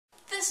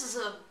this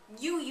is a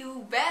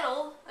UU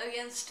battle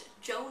against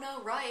Jona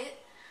Riot.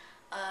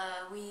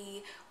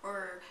 We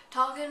were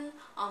talking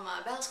on my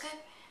battle Skype,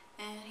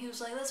 and he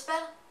was like, let's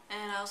battle,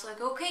 and I was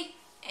like, okay,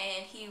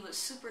 and he was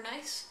super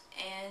nice,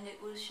 and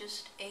it was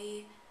just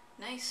a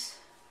nice,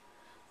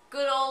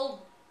 good old,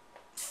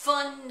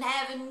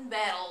 fun-having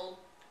battle.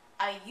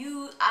 I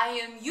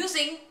am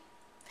using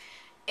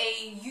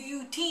a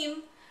UU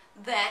team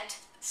that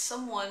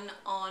someone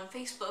on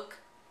Facebook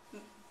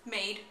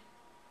made,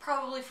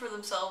 probably for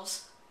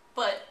themselves,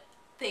 but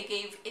they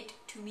gave it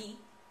to me,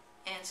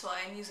 and so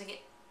I am using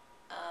it.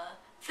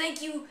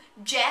 Thank you,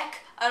 Jack.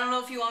 I don't know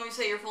if you want me to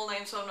say your full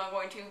name, so I'm not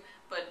going to,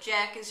 but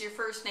Jack is your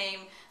first name,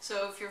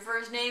 so if your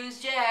first name is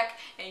Jack,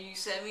 and you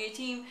send me a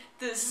team,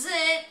 this is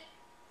it!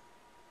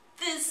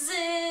 This is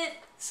it!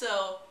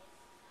 So,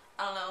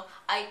 I don't know,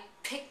 I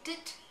picked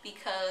it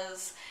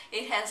because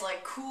it has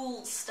like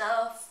cool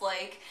stuff,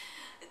 like,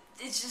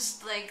 it's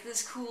just like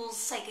this cool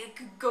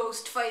psychic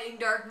ghost fighting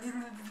dark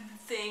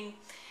thing,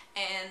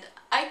 and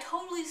I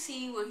totally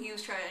see what he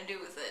was trying to do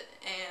with it,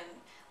 and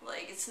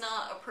like, it's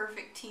not a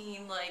perfect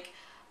team, like,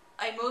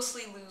 I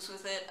mostly lose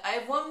with it. I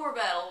have one more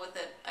battle with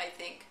it, I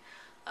think,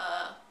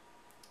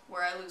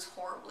 where I lose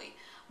horribly,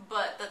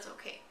 but that's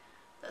okay.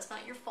 That's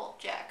not your fault,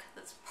 Jack.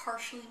 That's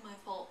partially my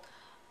fault.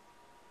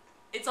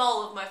 It's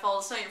all of my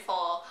fault, it's not your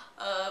fault,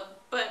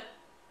 but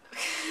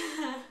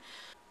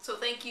so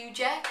thank you,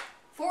 Jack,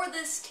 for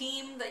this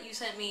team that you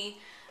sent me.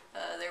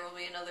 There will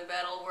be another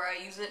battle where I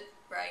use it,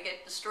 where I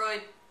get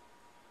destroyed,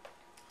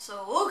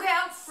 so look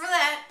out for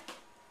that,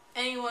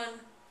 anyone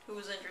who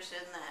was interested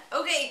in that.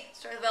 Okay,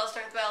 start the battle,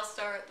 start the battle,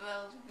 start the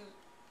battle.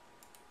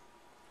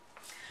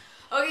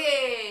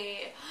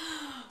 Okay,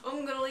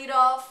 I'm gonna lead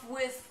off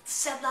with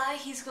Sableye.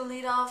 He's gonna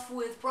lead off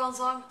with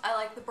Bronzong. I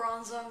like the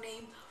Bronzong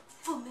name,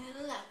 Full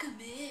Metal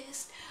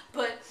Alchemist.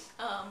 But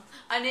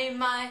I named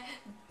my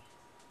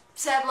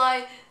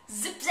Sableye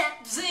Zip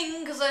Zap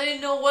Zing because I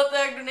didn't know what the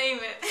heck to name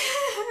it.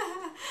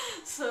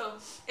 So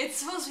it's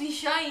supposed to be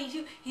shiny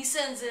too. He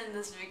sends in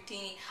this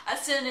Victini. I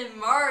send in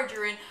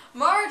Margarine.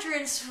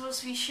 Margarine's supposed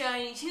to be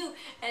shiny too,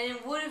 and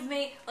it would have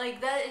made, like,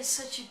 that is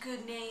such a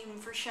good name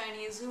for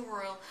shiny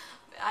Azumarill.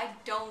 I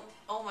don't,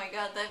 oh my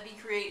god, that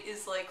V-Create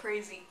is like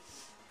crazy.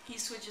 He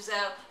switches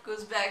out,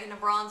 goes back into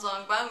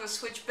Bronzong, but I'm gonna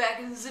switch back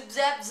into Zip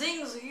Zap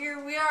Zing, so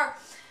here we are.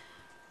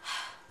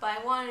 But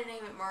I wanted to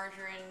name it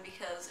Margarine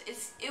because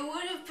it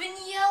would have been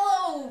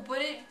yellow, but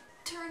it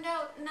turned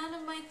out none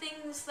of my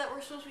things that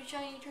were supposed to be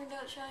shiny turned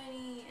out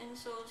shiny, and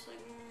so it's like,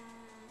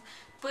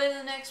 But in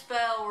the next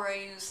battle where I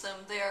use them,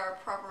 they are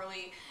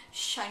properly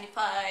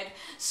shinified,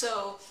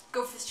 so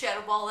go for the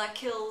Shadow Ball that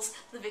kills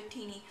the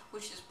Victini,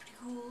 which is pretty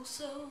cool.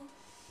 So,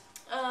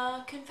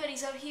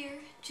 Confetti's out here,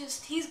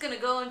 he's gonna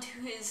go into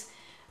his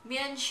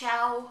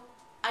Mienshao.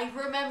 I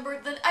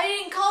remembered that I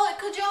didn't call it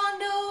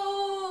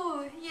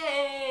Kajondo!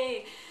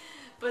 Yay!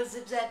 But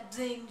Zip Zap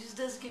Zing just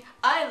doesn't care.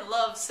 I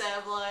love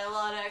Sableye a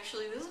lot,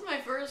 actually. This is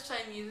my first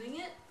time using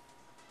it.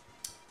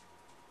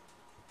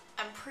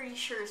 I'm pretty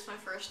sure it's my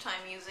first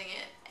time using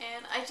it,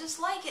 and I just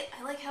like it.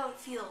 I like how it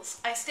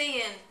feels. I stay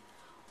in.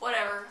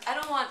 Whatever. I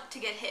don't want to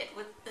get hit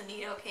with the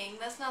Nidoking.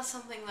 That's not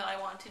something that I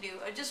want to do.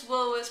 I just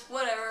Will-O-Wisp,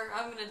 whatever,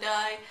 I'm gonna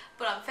die,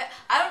 but I'm fat.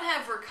 I don't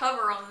have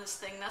Recover on this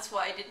thing, that's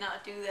why I did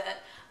not do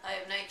that. I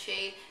have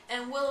Nightshade,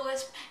 and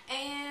Will-O-Wisp,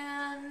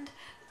 and,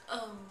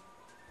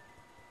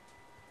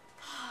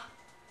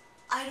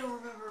 I don't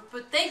remember,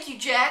 but thank you,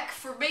 Jack,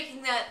 for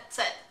making that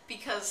set,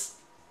 because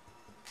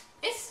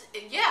it's,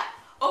 yeah,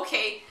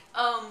 okay,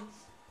 oh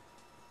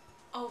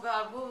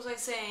god, what was I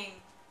saying?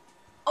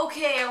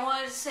 Okay, I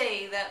wanted to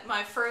say that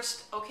my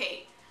first,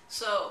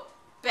 so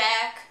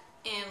back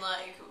in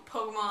like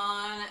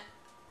Pokemon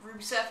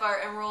Ruby,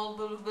 Sapphire, Emerald,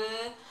 blah blah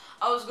blah,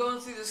 I was going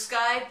through the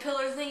sky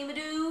pillar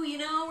thingamadoo, you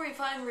know, where you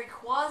find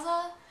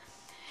Rayquaza,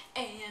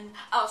 and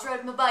I was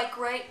riding my bike,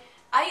 right?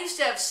 I used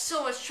to have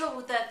so much trouble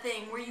with that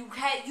thing where you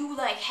had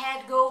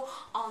to go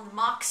on the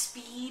Mach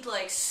speed,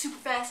 like super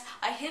fast.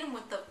 I hit him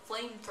with the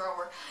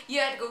flamethrower. You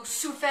had to go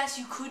super fast,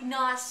 you could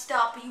not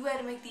stop, but you had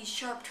to make these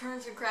sharp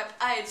turns and crap.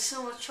 I had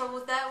so much trouble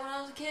with that when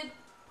I was a kid.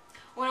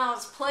 When I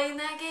was playing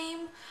that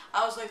game,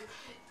 I was like,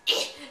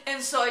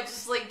 and so I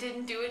just like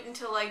didn't do it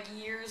until like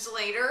years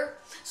later.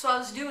 So I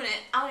was doing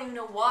it, I don't even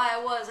know why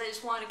I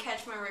just wanted to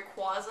catch my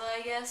Rayquaza,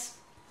 I guess.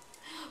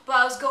 But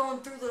I was going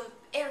through the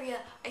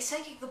area, I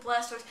Psychic the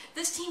Blastoise.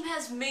 This team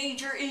has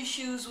major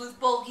issues with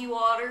bulky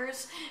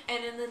waters,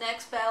 and in the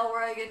next battle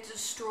where I get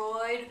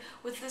destroyed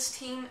with this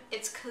team,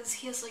 it's because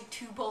he has like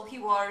 2 bulky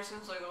waters, and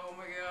it's like, oh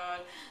my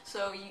god.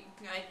 So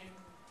I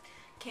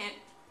can't,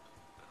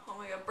 oh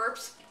my god,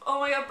 burps. Oh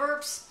my god,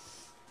 burps.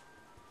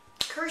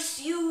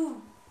 Curse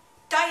you,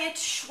 Diet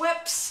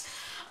Schweppes.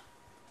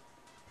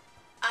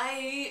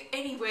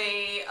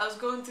 Anyway, I was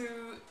going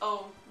through,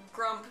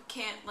 Grump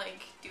can't,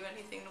 like, do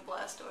anything to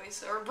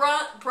Blastoise, or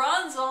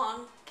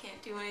Bronzong can't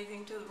do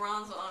anything to the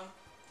Bronzong.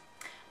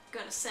 I'm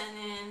gonna send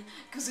in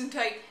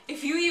Gesundheit.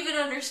 If you even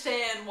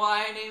understand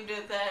why I named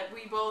it that,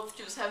 we both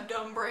just have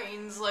dumb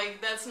brains,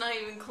 like, that's not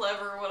even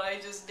clever what I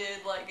just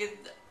did, like,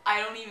 I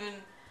don't even,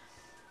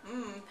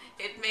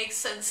 it makes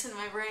sense in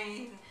my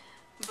brain.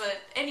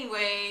 But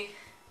anyway,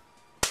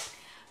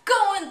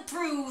 going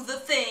through the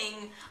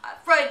thing,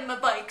 riding my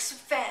bike so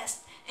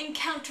fast,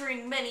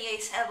 encountering many a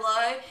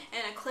sableye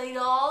and a clay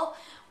doll,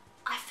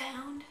 I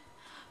found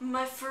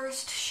my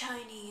first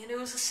shiny, and it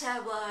was a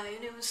sableye,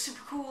 and it was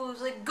super cool. It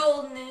was like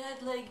golden, and it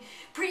had like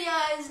pretty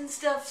eyes and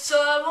stuff, so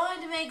I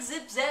wanted to make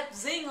Zip Zap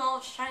Zing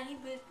all shiny,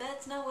 but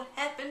that's not what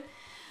happened.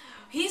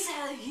 He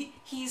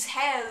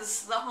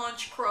has the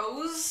haunch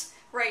crows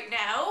right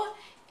now,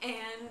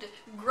 and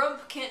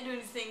Grump can't do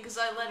anything because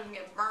I let him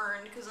get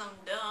burned because I'm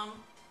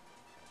dumb.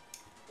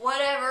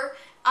 Whatever,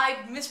 I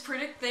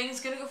mispredict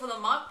things, gonna go for the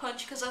Mach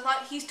Punch because I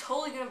thought he's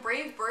totally gonna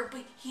Brave Bird,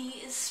 but he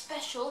is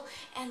special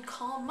and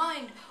Calm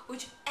Mind,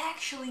 which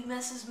actually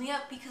messes me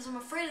up because I'm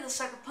afraid of the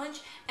Sucker Punch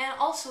and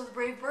also the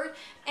Brave Bird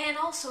and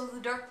also the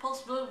Dark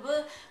Pulse, blah blah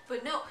blah,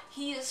 but no,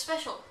 he is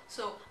special,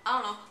 so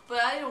I don't know,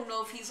 but I don't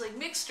know if he's like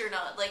mixed or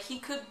not. Like, he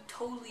could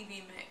totally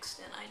be mixed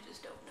and I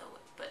just don't know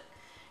it. But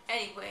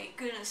anyway,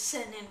 gonna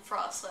send in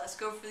Frostlass,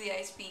 go for the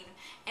Ice Beam,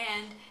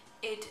 and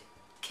it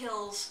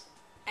kills.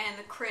 And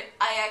the crit,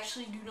 I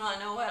actually do not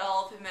know at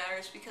all if it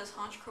matters because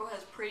Haunch Crow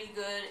has pretty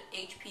good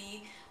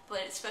HP,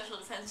 but its special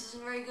defense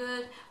isn't very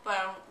good, but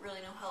I don't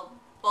really know how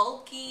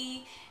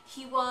bulky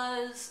he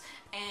was,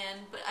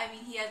 but I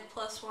mean he had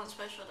the +1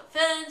 special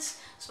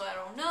defense, so I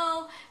don't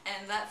know,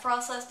 and that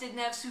Frostlass didn't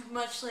have super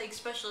much like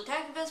special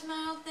attack investment,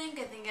 I don't think.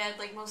 I think it had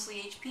like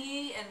mostly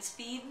HP and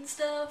speed and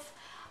stuff.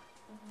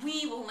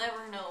 We will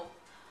never know,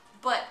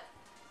 but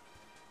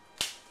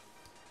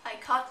I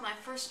caught my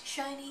first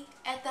shiny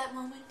at that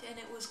moment, and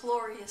it was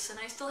glorious, and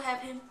I still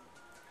have him,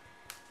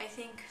 I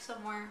think,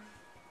 somewhere.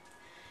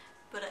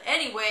 But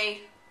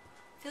anyway,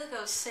 I feel like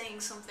I was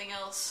saying something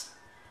else.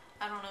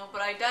 I don't know,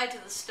 but I died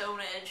to the Stone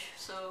Edge,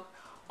 so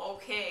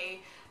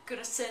okay.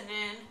 Gonna send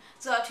in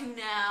Xatu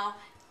now,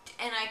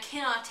 and I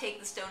cannot take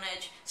the Stone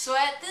Edge. So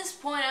at this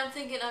point, I'm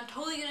thinking I'm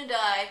totally gonna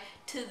die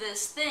to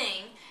this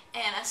thing,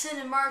 and I send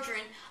in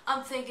Margarine.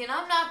 I'm thinking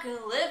I'm not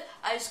gonna live.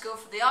 I just go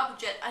for the Aqua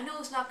Jet. I know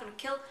it's not gonna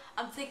kill.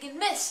 I'm thinking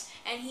miss,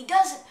 and he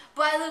doesn't.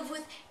 But I live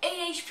with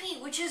 8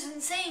 HP, which is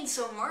insane.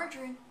 So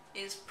Margarine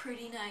is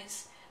pretty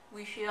nice.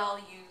 We should all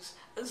use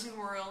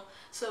Azumarill.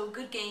 So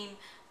good game,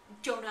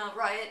 Jona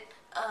Riot.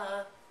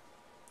 I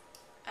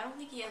don't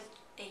think he has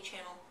a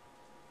channel,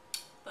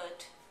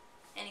 but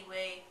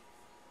anyway,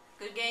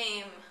 good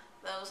game.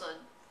 That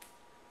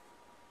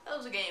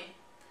was a game.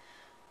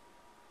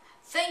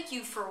 Thank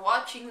you for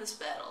watching this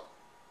battle.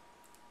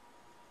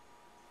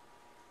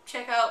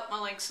 Check out my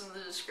links in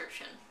the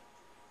description.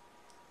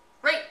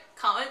 Rate,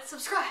 comment,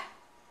 subscribe.